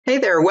Hey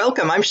there,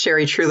 welcome. I'm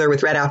Sherry Truler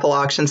with Red Apple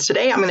Auctions.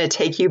 Today I'm going to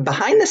take you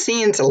behind the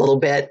scenes a little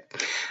bit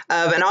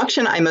of an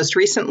auction I most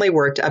recently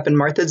worked up in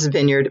Martha's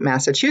Vineyard,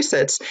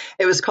 Massachusetts.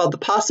 It was called the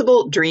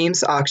Possible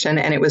Dreams Auction,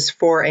 and it was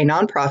for a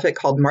nonprofit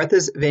called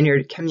Martha's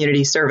Vineyard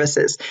Community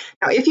Services.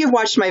 Now, if you've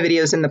watched my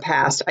videos in the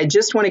past, I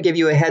just want to give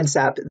you a heads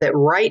up that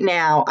right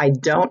now I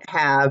don't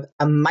have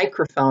a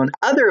microphone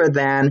other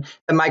than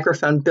the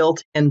microphone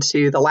built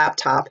into the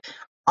laptop.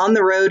 On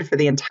the road for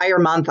the entire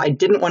month, I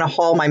didn't want to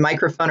haul my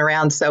microphone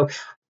around, so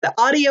the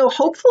audio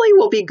hopefully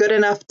will be good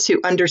enough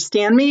to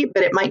understand me,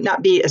 but it might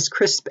not be as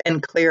crisp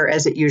and clear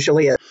as it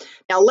usually is.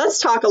 Now let's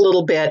talk a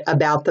little bit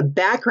about the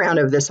background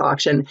of this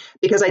auction,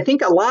 because I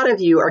think a lot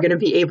of you are going to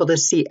be able to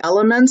see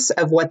elements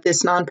of what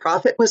this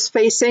nonprofit was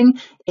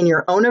facing in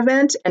your own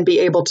event and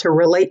be able to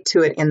relate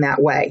to it in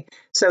that way.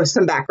 So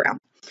some background.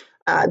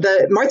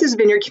 The Martha's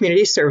Vineyard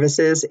Community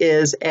Services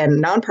is a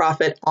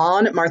nonprofit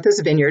on Martha's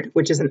Vineyard,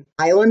 which is an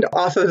island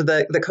off of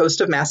the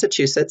coast of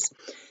Massachusetts.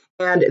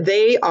 And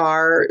they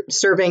are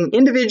serving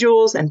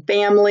individuals and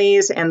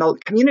families and the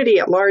community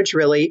at large,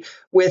 really,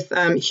 with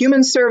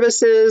human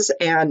services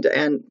and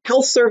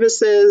health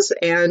services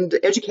and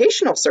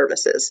educational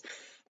services.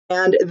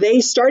 And they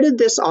started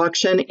this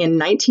auction in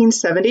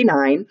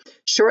 1979.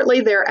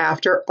 Shortly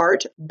thereafter,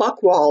 Art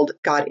Buchwald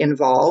got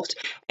involved.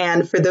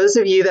 And for those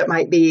of you that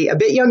might be a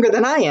bit younger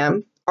than I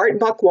am, Art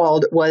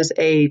Buchwald was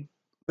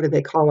what do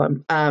they call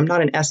him?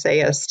 Not an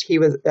essayist. He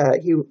was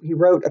he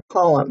wrote a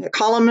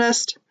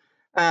columnist.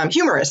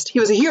 Humorist. He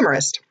was a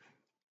humorist.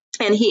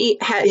 And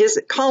his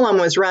column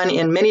was run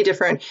in many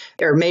different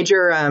or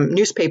major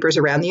newspapers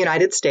around the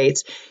United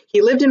States.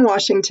 He lived in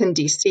Washington,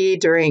 D.C.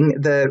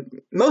 during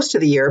most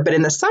of the year, but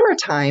in the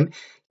summertime,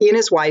 he and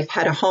his wife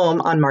had a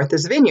home on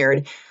Martha's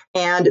Vineyard.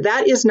 And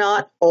that is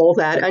not all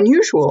that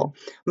unusual.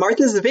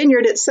 Martha's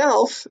Vineyard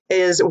itself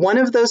is one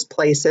of those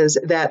places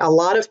that a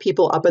lot of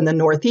people up in the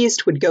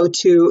Northeast would go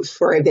to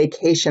for a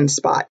vacation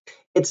spot.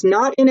 It's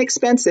not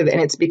inexpensive, and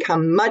it's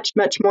become much,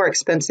 much more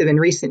expensive in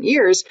recent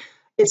years.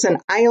 It's an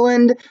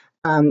island.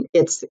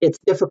 It's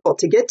difficult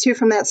to get to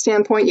from that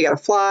standpoint. You got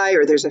to fly,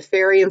 or there's a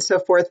ferry and so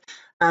forth.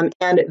 And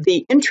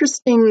the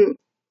interesting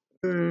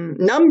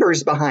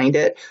numbers behind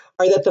it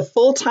are that the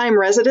full-time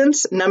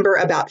residents number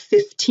about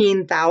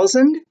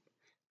 15,000,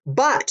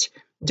 but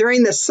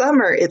during the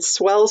summer, it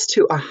swells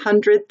to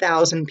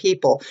 100,000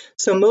 people.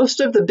 So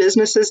most of the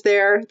businesses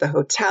there, the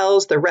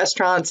hotels, the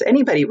restaurants,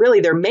 anybody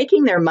really, they're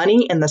making their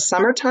money in the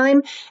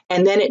summertime,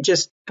 and then it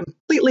just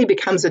completely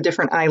becomes a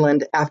different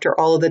island after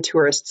all of the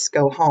tourists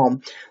go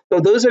home. So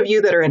those of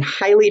you that are in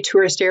highly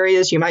tourist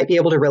areas, you might be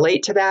able to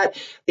relate to that.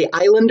 The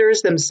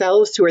islanders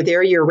themselves who are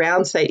there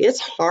year-round say it's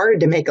hard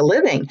to make a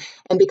living.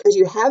 And because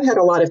you have had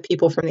a lot of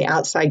people from the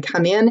outside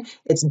come in,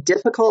 it's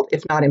difficult,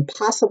 if not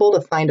impossible,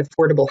 to find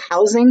affordable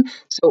housing.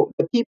 So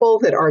the people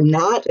that are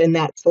not in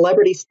that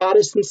celebrity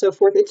status and so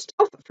forth, it's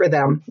tough for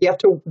them. You have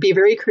to be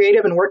very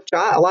creative and work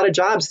a lot of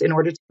jobs in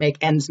order to make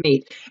ends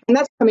meet. And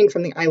that's coming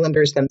from the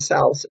islanders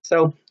themselves.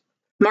 So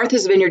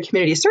Martha's Vineyard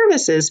Community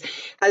Services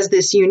has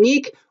this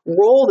unique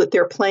role that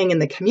they're playing in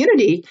the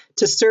community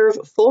to serve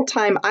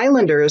full-time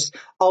islanders,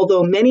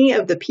 although many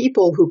of the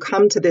people who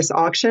come to this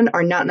auction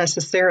are not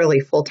necessarily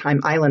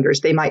full-time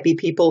islanders. They might be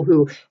people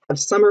who have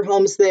summer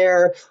homes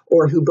there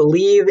or who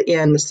believe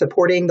in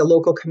supporting the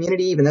local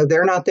community, even though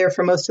they're not there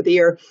for most of the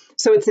year.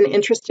 So it's an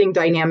interesting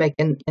dynamic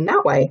in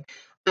that way.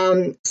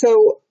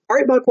 So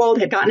Art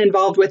Buchwald had gotten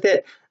involved with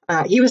it.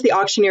 He was the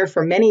auctioneer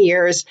for many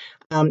years.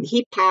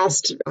 He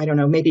passed, I don't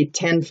know, maybe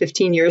 10,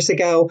 15 years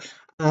ago.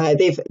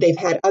 They've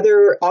had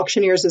other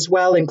auctioneers as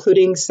well,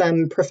 including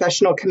some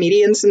professional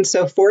comedians and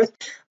so forth.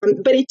 But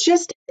the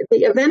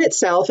event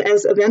itself,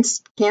 as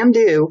events can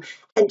do,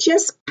 had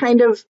just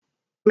kind of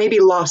maybe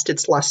lost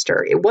its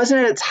luster. It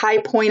wasn't at its high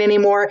point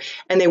anymore,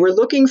 and they were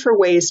looking for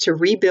ways to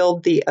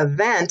rebuild the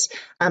event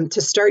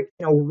to start,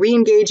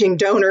 re-engaging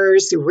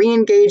donors,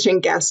 re-engaging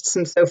guests,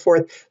 and so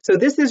forth. So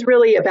this is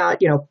really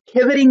about,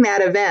 pivoting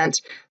that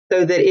event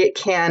so that it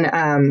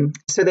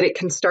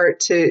can start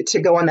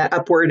to go on that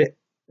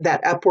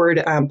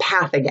upward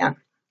path again.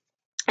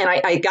 And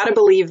I got to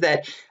believe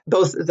that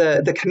both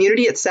the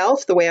community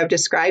itself, the way I've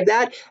described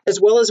that,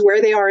 as well as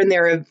where they are in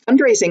their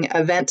fundraising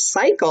event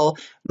cycle,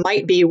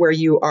 might be where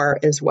you are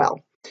as well.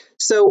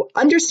 So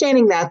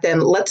understanding that, then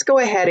let's go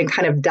ahead and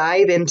kind of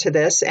dive into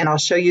this, and I'll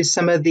show you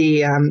some of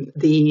the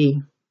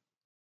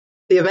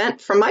event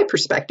from my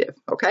perspective.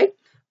 Okay.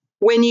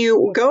 When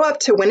you go up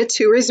to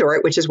Winnetou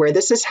Resort, which is where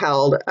this is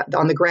held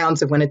on the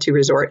grounds of Winnetou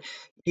Resort,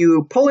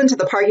 you pull into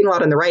the parking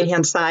lot on the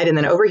right-hand side, and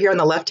then over here on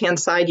the left-hand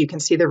side, you can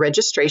see the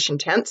registration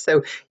tent.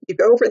 So you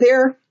go over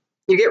there,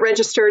 you get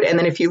registered, and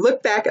then if you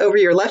look back over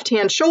your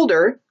left-hand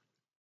shoulder,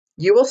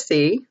 you will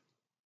see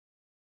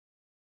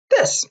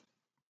this.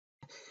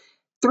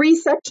 Three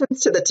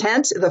sections to the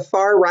tent. The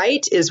far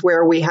right is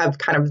where we have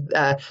kind of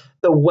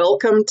the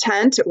welcome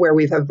tent, where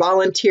we have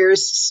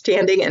volunteers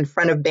standing in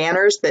front of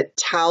banners that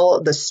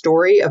tell the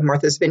story of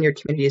Martha's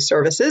Vineyard Community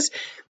Services.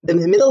 The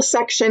middle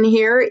section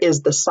here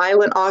is the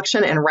silent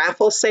auction and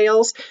raffle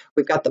sales.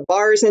 We've got the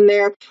bars in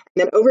there. And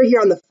then over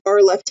here on the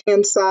far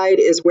left-hand side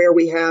is where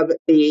we have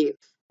the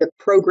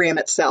program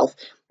itself.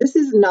 This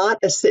is not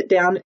a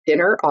sit-down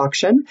dinner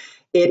auction.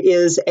 It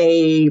is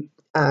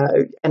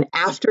an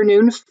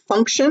afternoon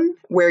function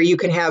where you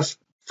can have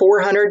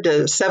 400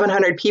 to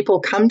 700 people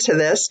come to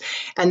this,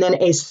 and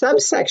then a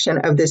subsection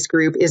of this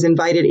group is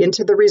invited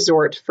into the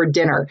resort for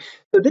dinner.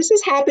 So this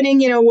is happening,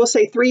 we'll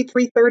say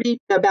 3:30,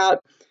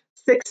 about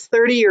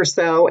 6:30 or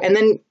so, and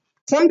then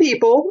some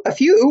people, a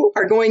few,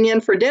 are going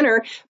in for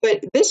dinner,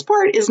 but this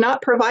part is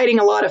not providing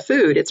a lot of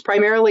food. It's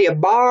primarily a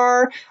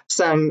bar,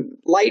 some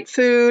light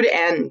food,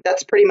 and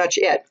that's pretty much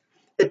it.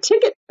 The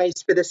ticket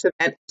price for this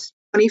event is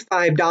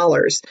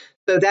 $25.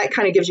 So that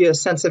kind of gives you a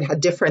sense of how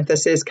different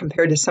this is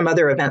compared to some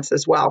other events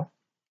as well.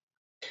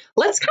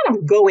 Let's kind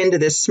of go into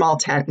this small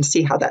tent and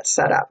see how that's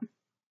set up.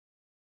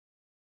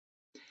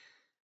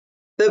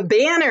 The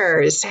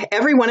banners,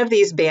 every one of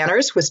these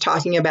banners was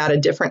talking about a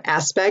different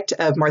aspect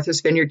of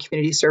Martha's Vineyard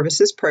Community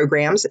Services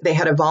programs. They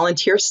had a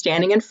volunteer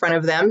standing in front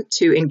of them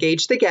to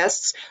engage the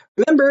guests.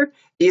 Remember,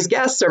 these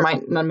guests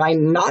might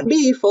not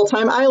be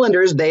full-time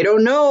islanders. They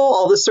don't know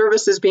all the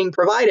services being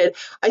provided.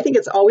 I think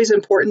it's always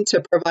important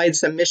to provide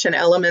some mission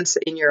elements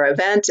in your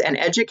event and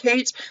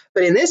educate.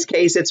 But in this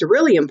case, it's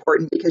really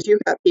important because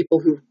you've got people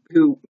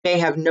who may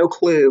have no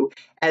clue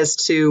as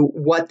to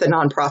what the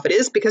nonprofit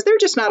is because they're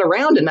just not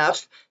around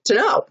enough to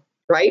know,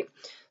 right?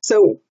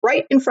 So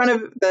right in front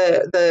of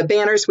the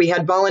banners, we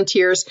had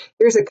volunteers.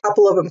 Here's a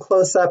couple of them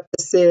close up.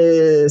 This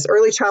is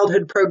early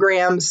childhood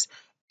programs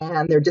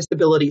and their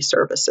disability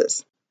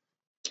services.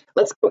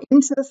 Let's go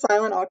into the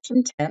silent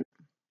auction tent.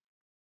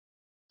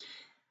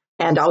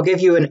 And I'll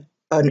give you an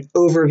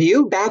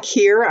overview. Back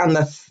here on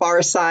the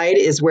far side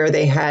is where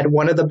they had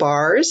one of the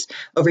bars.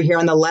 Over here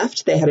on the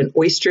left, they had an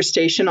oyster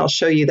station. I'll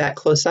show you that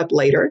close up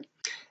later.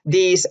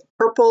 These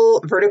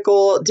purple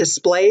vertical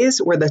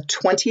displays were the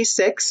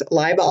 26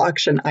 live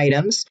auction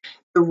items.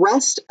 The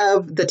rest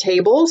of the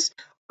tables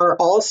are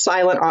all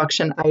silent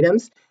auction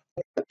items,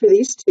 except for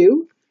these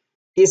two.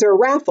 These are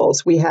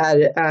raffles. We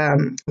had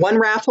one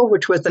raffle,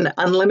 which was an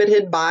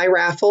unlimited buy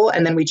raffle,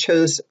 and then we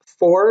chose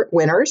 4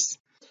 winners.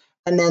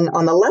 And then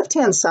on the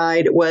left-hand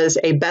side was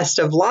a best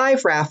of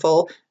live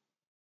raffle,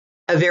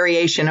 a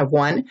variation of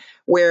one,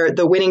 where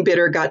the winning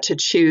bidder got to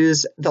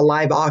choose the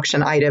live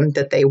auction item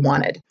that they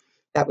wanted.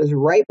 That was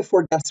right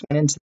before guests went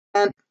into the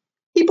tent.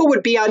 People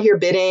would be out here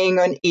bidding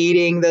and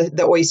eating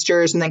the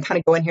oysters and then kind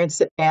of go in here and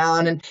sit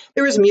down. And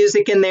there was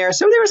music in there.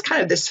 So there was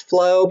kind of this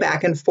flow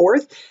back and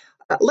forth.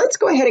 Let's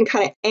go ahead and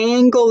kind of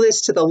angle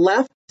this to the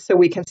left so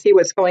we can see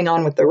what's going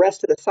on with the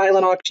rest of the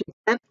silent auction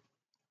tent.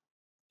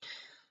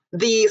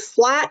 The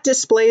flat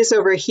displays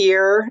over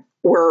here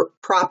were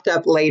propped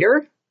up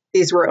later.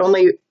 These were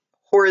only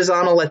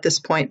horizontal at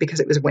this point because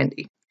it was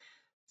windy.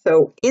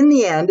 So in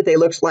the end, they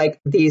looked like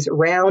these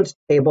round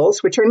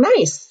tables, which are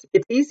nice.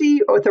 It's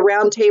easy with a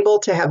round table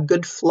to have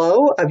good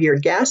flow of your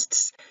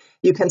guests.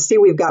 You can see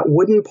we've got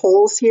wooden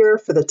poles here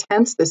for the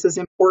tents. This is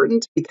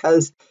important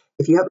because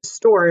if you have a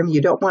storm, you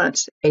don't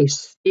want a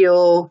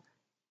steel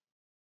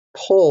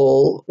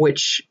pole,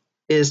 which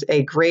is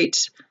a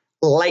great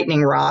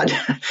lightning rod.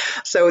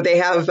 So they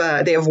have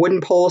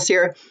wooden poles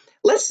here.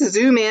 Let's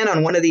zoom in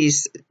on one of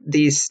these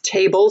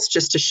tables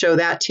just to show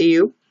that to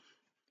you.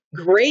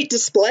 Great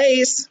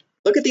displays.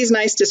 Look at these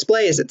nice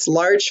displays. It's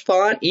large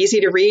font, easy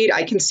to read.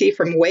 I can see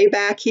from way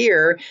back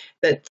here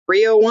that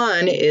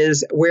 301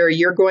 is where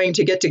you're going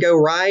to get to go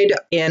ride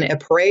in a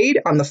parade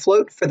on the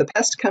float for the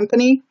pest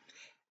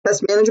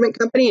management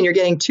company, and you're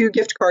getting 2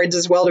 gift cards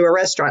as well to a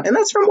restaurant. And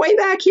that's from way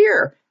back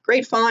here.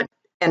 Great font.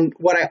 And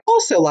what I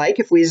also like,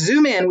 if we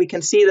zoom in, we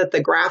can see that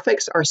the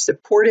graphics are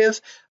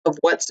supportive of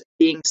what's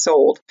being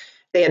sold.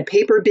 They had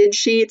paper bid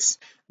sheets.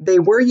 They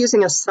were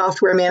using a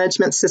software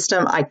management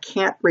system. I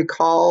can't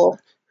recall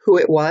who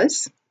it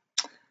was.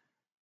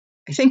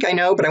 I think I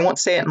know, but I won't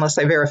say it unless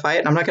I verify it.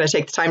 And I'm not going to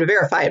take the time to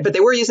verify it. But they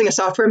were using a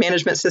software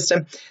management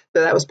system,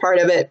 so that was part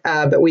of it.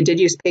 But we did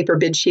use paper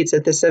bid sheets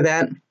at this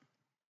event.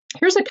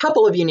 Here's a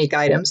couple of unique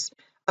items.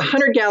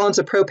 100 gallons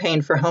of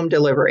propane for home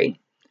delivery.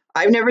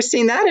 I've never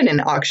seen that in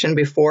an auction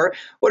before.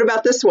 What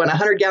about this one?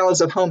 100 gallons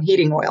of home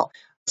heating oil.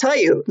 Tell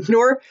you,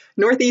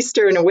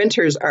 northeastern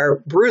winters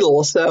are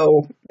brutal,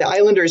 so the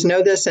islanders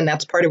know this, and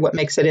that's part of what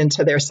makes it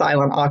into their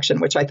silent auction,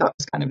 which I thought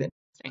was kind of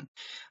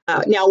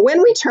interesting. Now,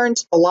 when we turn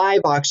to the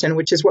live auction,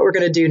 which is what we're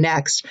going to do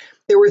next,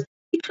 there were 3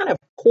 kind of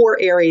core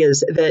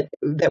areas that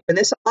when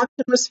this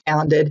auction was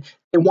founded,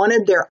 they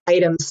wanted their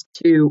items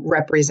to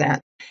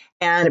represent.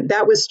 And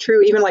that was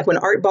true even like when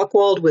Art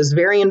Buchwald was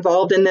very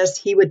involved in this,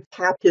 he would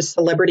tap his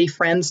celebrity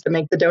friends to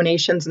make the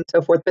donations and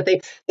so forth. But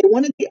they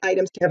wanted the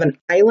items to have an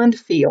island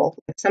feel,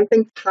 like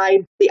something tied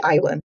to the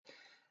island.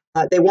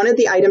 They wanted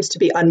the items to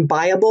be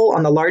unbuyable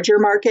on the larger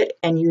market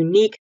and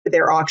unique to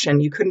their auction.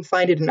 You couldn't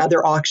find it in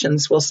other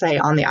auctions, we'll say,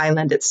 on the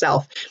island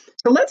itself.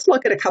 So let's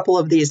look at a couple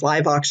of these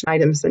live auction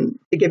items and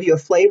to give you a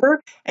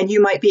flavor, and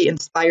you might be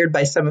inspired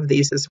by some of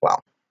these as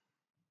well.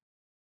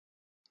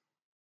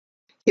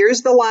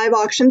 Here's the live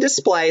auction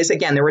displays.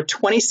 Again, there were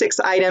 26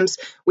 items.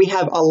 We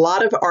have a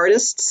lot of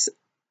artists,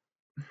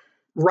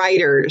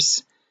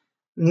 writers,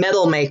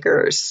 metal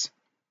makers,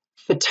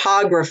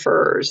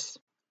 photographers,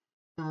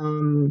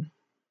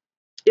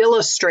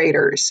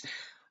 illustrators,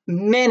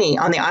 many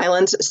on the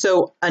islands.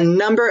 So a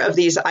number of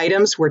these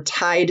items were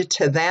tied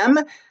to them.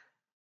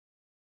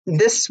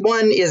 This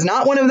one is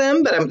not one of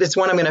them, but it's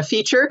one I'm going to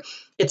feature.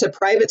 It's a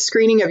private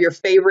screening of your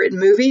favorite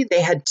movie.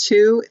 They had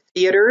 2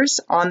 theaters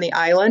on the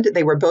island.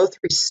 They were both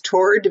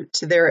restored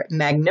to their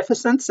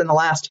magnificence in the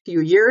last few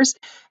years.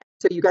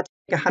 So you got to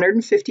take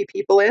 150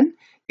 people in.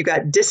 You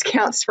got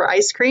discounts for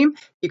ice cream.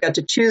 You got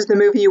to choose the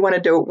movie you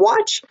wanted to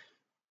watch.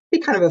 Be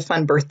kind of a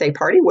fun birthday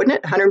party, wouldn't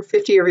it?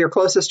 150 of your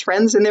closest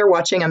friends in there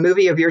watching a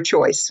movie of your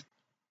choice.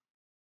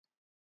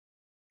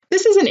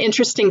 This is an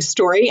interesting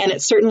story, and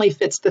it certainly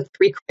fits the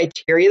 3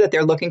 criteria that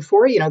they're looking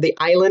for. You know, the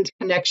island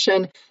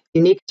connection,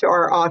 unique to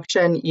our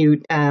auction,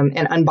 and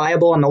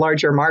unbuyable on the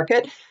larger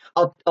market.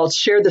 I'll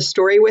share the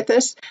story with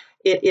us.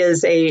 It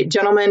is a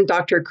gentleman,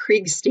 Dr.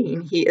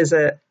 Kriegstein. He is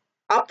an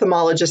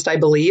ophthalmologist, I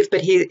believe,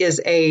 but he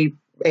is a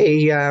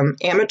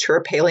amateur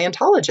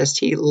paleontologist.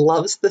 He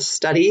loves the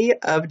study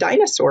of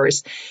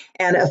dinosaurs.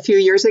 And a few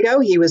years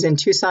ago, he was in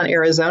Tucson,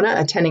 Arizona,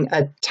 attending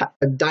a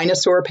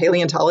dinosaur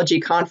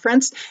paleontology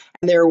conference.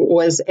 And there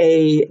was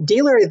a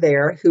dealer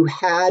there who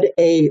had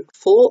a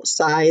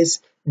full-size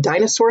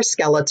dinosaur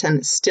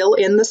skeleton still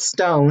in the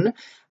stone.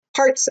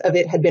 Parts of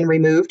it had been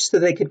removed so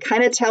they could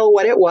kind of tell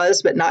what it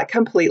was, but not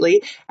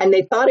completely. And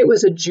they thought it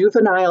was a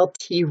juvenile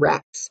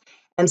T-Rex.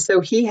 And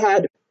so he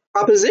had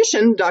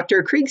propositioned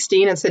Dr.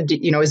 Kriegstein and said,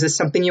 you know, is this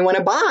something you want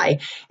to buy?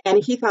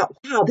 And he thought,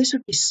 wow, this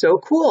would be so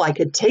cool. I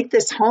could take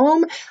this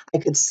home. I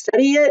could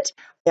study it.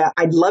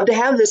 I'd love to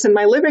have this in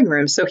my living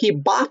room. So he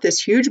bought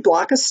this huge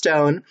block of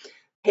stone,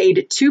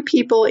 paid 2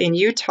 people in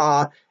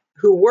Utah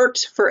who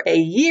worked for a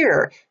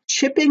year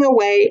chipping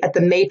away at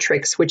the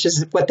matrix, which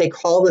is what they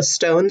call the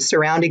stone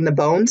surrounding the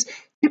bones,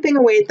 chipping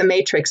away at the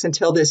matrix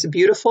until this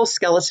beautiful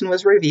skeleton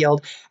was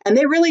revealed. And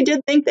they really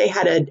did think they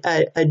had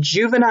a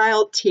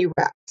juvenile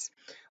T-Rex.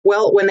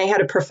 Well, when they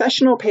had a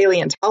professional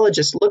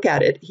paleontologist look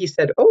at it, he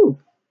said, oh,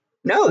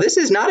 no, this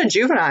is not a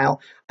juvenile.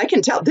 I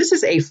can tell this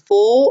is a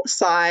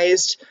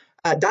full-sized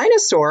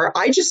dinosaur.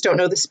 I just don't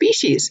know the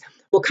species.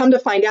 Well, come to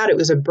find out, it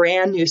was a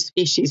brand new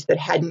species that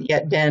hadn't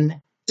yet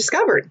been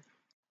discovered.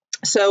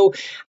 So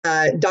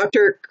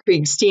Dr.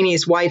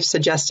 Kriegstein's wife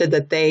suggested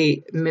that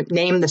they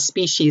name the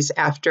species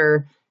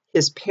after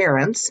his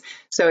parents.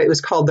 So it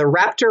was called the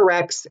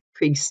Raptorex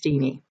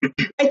kriegsteini.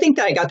 I think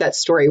that I got that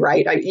story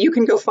right. You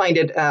can go find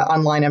it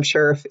online, I'm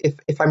sure,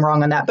 if I'm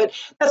wrong on that. But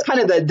that's kind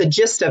of the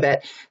gist of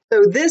it.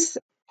 So this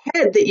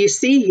head that you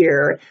see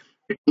here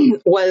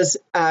was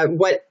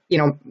what,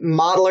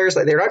 modelers,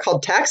 they're not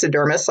called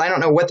taxidermists. I don't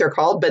know what they're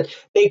called, but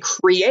they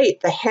create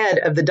the head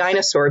of the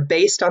dinosaur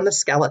based on the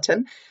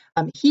skeleton.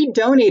 He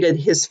donated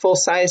his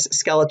full-size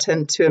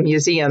skeleton to a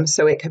museum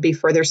so it could be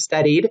further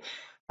studied.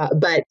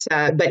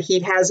 But he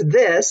has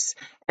this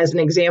as an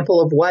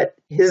example of what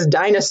his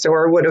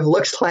dinosaur would have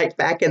looked like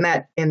back in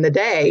the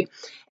day.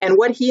 And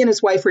what he and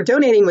his wife were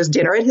donating was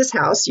dinner at his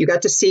house. You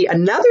got to see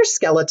another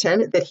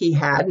skeleton that he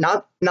had,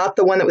 not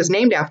the one that was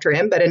named after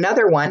him, but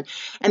another one.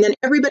 And then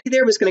everybody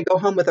there was going to go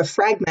home with a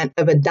fragment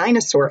of a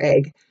dinosaur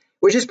egg,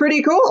 which is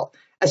pretty cool.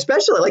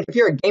 Especially like if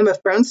you're a Game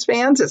of Thrones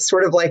fans, it's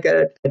sort of like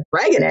a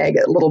dragon egg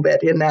a little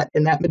bit in that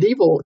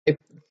medieval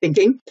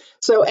thinking.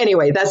 So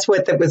anyway, that's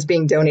what that was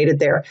being donated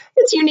there.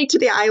 It's unique to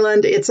the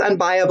island. It's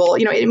unbuyable.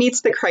 It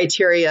meets the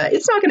criteria.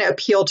 It's not going to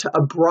appeal to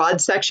a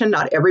broad section.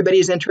 Not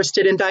everybody's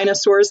interested in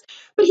dinosaurs,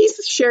 but he's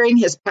sharing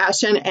his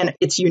passion and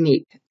it's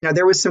unique.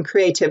 There was some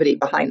creativity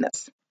behind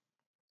this.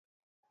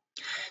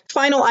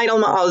 Final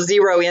item I'll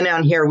zero in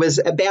on here was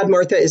Bad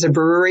Martha is a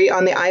brewery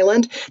on the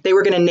island. They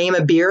were going to name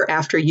a beer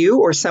after you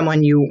or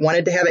someone you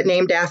wanted to have it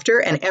named after.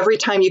 And every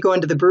time you go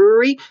into the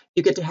brewery,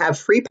 you get to have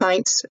free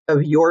pints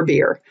of your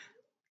beer.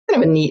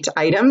 Kind of a neat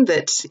item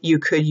that you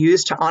could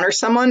use to honor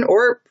someone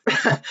or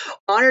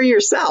honor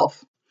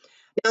yourself.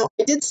 Now,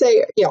 I did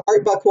say,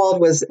 Art Buchwald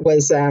was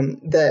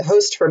the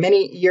host for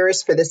many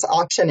years for this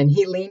auction, and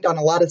he leaned on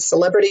a lot of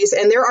celebrities.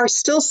 And there are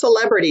still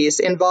celebrities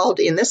involved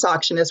in this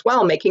auction as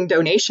well, making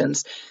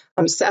donations.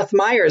 Seth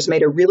Meyers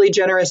made a really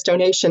generous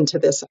donation to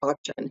this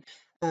auction.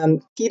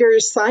 Peter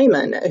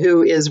Simon,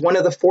 who is one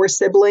of the 4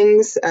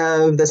 siblings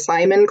of the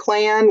Simon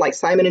clan, like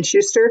Simon and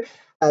Schuster,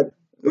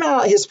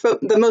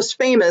 the most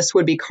famous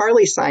would be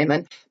Carly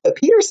Simon, but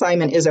Peter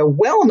Simon is a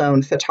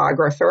well-known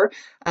photographer.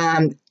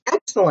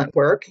 Excellent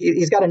work.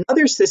 He's got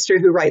another sister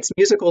who writes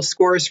musical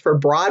scores for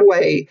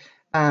Broadway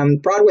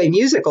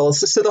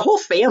musicals. So the whole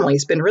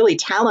family's been really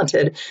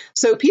talented.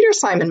 So Peter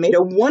Simon made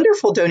a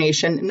wonderful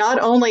donation, not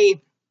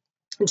only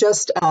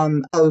just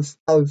of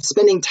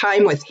spending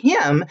time with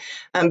him,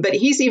 but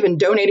he's even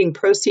donating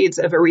proceeds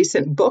of a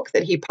recent book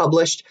that he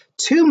published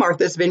to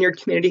Martha's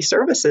Vineyard Community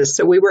Services.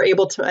 So we were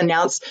able to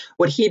announce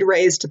what he'd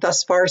raised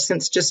thus far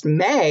since just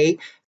May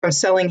from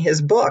selling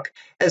his book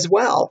as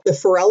well. The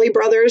Farrelly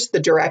brothers, the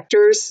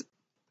directors,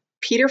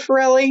 Peter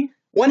Farrelly,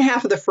 one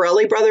half of the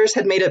Farrelly brothers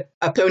had made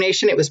a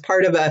donation. It was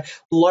part of a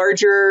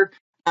larger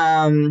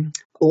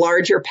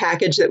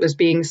package that was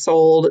being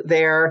sold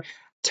there.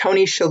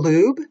 Tony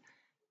Shalhoub,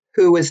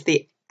 who was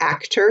the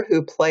actor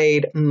who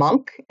played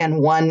Monk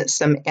and won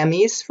some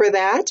Emmys for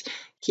that.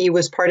 He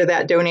was part of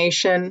that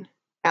donation.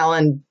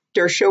 Alan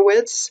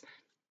Dershowitz,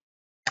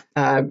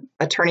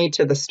 attorney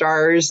to the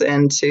stars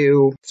and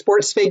to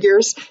sports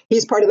figures,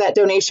 he's part of that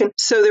donation.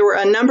 So there were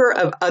a number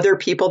of other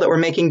people that were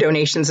making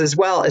donations as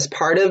well as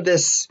part of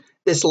this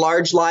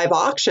large live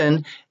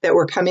auction that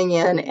were coming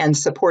in and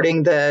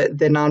supporting the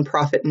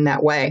nonprofit in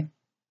that way.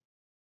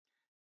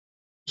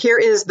 Here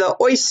is the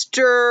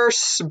oyster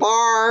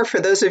bar.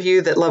 For those of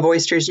you that love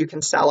oysters, you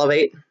can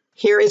salivate.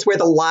 Here is where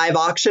the live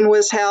auction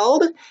was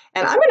held.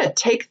 And I'm going to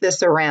take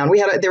this around.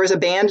 There was a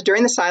band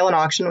during the silent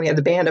auction. We had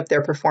the band up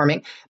there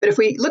performing. But if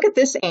we look at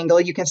this angle,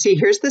 you can see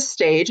here's the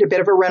stage, a bit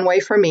of a runway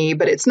for me,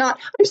 but it's not,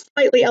 I'm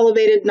slightly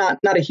elevated, not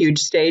a huge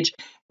stage.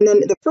 And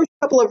then the first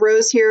couple of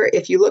rows here,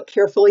 if you look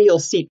carefully, you'll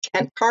see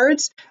tent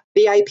cards.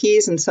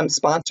 VIPs and some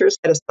sponsors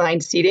had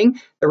assigned seating.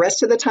 The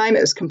rest of the time,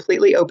 it was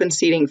completely open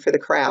seating for the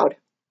crowd.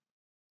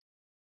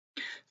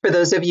 For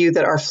those of you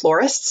that are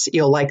florists,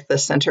 you'll like the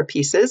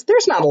centerpieces.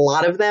 There's not a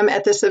lot of them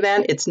at this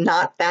event. It's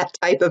not that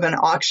type of an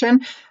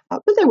auction,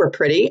 but they were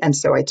pretty, and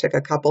so I took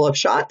a couple of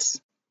shots.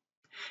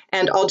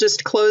 And I'll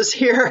just close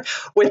here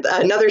with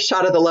another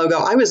shot of the logo.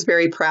 I was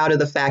very proud of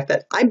the fact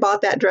that I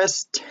bought that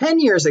dress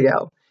 10 years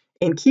ago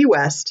in Key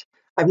West.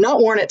 I've not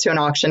worn it to an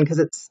auction because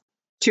it's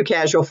too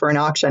casual for an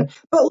auction.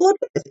 But look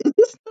at this. Is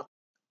this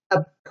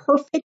a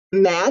perfect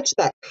match,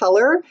 that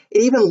color?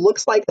 It even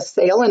looks like a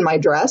sail in my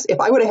dress.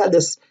 If I would have had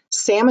this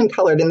salmon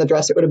colored in the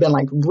dress, it would have been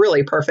like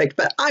really perfect.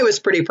 But I was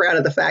pretty proud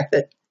of the fact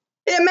that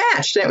it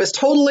matched, and it was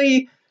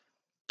totally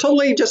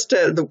just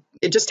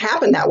it just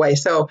happened that way.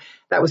 So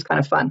that was kind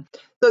of fun.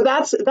 So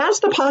that's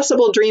the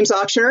Possible Dreams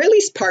auction, or at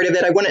least part of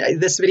it.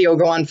 This video will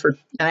go on for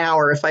an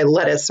hour if I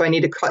let it, so I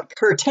need to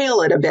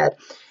curtail it a bit.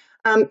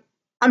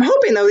 I'm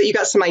hoping, though, that you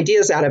got some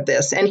ideas out of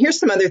this. And here's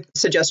some other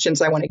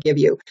suggestions I want to give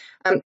you.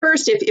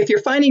 First, if you're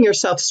finding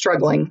yourself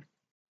struggling,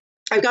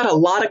 I've got a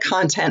lot of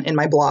content in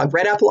my blog,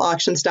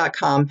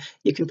 redappleauctions.com.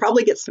 You can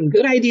probably get some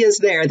good ideas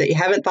there that you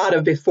haven't thought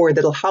of before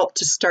that'll help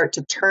to start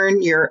to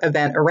turn your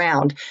event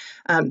around.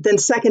 Then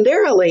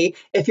secondarily,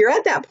 if you're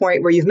at that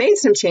point where you've made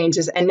some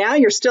changes and now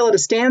you're still at a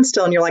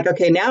standstill and you're like,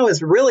 okay, now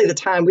is really the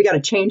time we got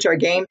to change our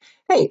game.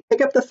 Hey,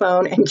 pick up the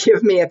phone and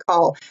give me a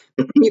call.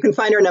 You can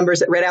find our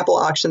numbers at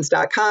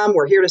redappleauctions.com.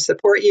 We're here to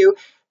support you.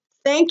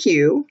 Thank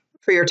you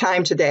for your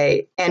time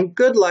today, and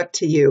good luck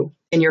to you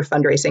in your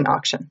fundraising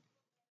auction.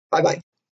 Bye-bye.